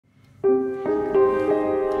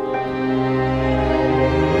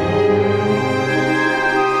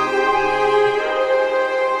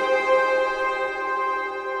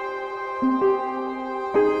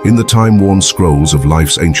the time-worn scrolls of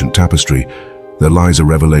life's ancient tapestry, there lies a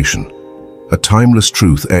revelation, a timeless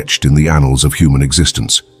truth etched in the annals of human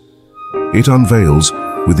existence. It unveils,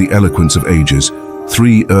 with the eloquence of ages,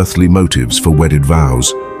 three earthly motives for wedded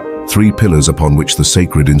vows, three pillars upon which the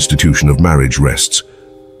sacred institution of marriage rests.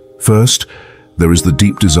 First, there is the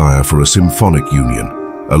deep desire for a symphonic union,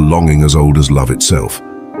 a longing as old as love itself.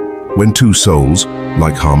 When two souls,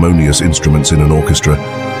 like harmonious instruments in an orchestra,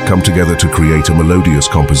 come together to create a melodious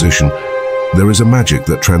composition, there is a magic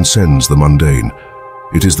that transcends the mundane.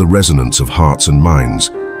 It is the resonance of hearts and minds,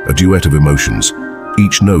 a duet of emotions,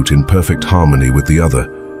 each note in perfect harmony with the other.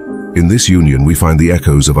 In this union we find the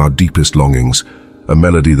echoes of our deepest longings, a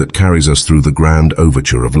melody that carries us through the grand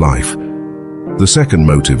overture of life. The second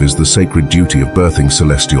motive is the sacred duty of birthing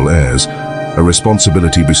celestial heirs, a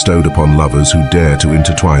responsibility bestowed upon lovers who dare to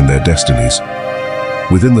intertwine their destinies.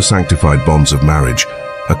 Within the sanctified bonds of marriage,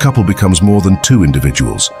 a couple becomes more than two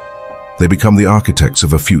individuals. They become the architects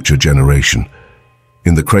of a future generation.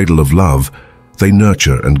 In the cradle of love, they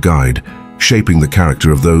nurture and guide, shaping the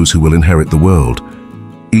character of those who will inherit the world.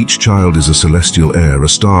 Each child is a celestial heir, a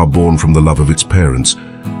star born from the love of its parents,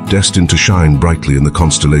 destined to shine brightly in the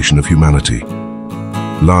constellation of humanity.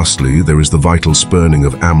 Lastly, there is the vital spurning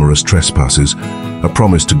of amorous trespasses, a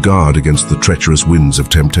promise to guard against the treacherous winds of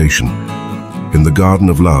temptation. In the garden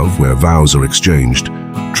of love, where vows are exchanged,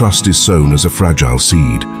 trust is sown as a fragile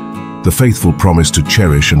seed, the faithful promise to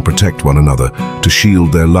cherish and protect one another, to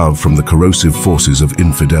shield their love from the corrosive forces of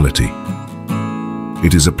infidelity.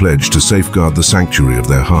 It is a pledge to safeguard the sanctuary of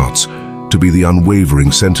their hearts, to be the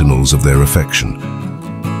unwavering sentinels of their affection.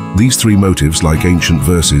 These three motives, like ancient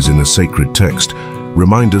verses in a sacred text,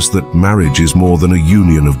 remind us that marriage is more than a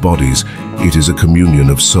union of bodies, it is a communion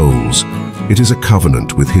of souls. It is a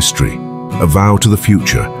covenant with history, a vow to the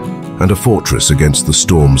future, and a fortress against the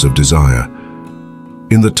storms of desire.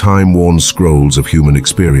 In the time-worn scrolls of human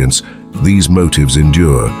experience, these motives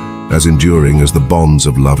endure, as enduring as the bonds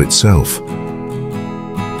of love itself.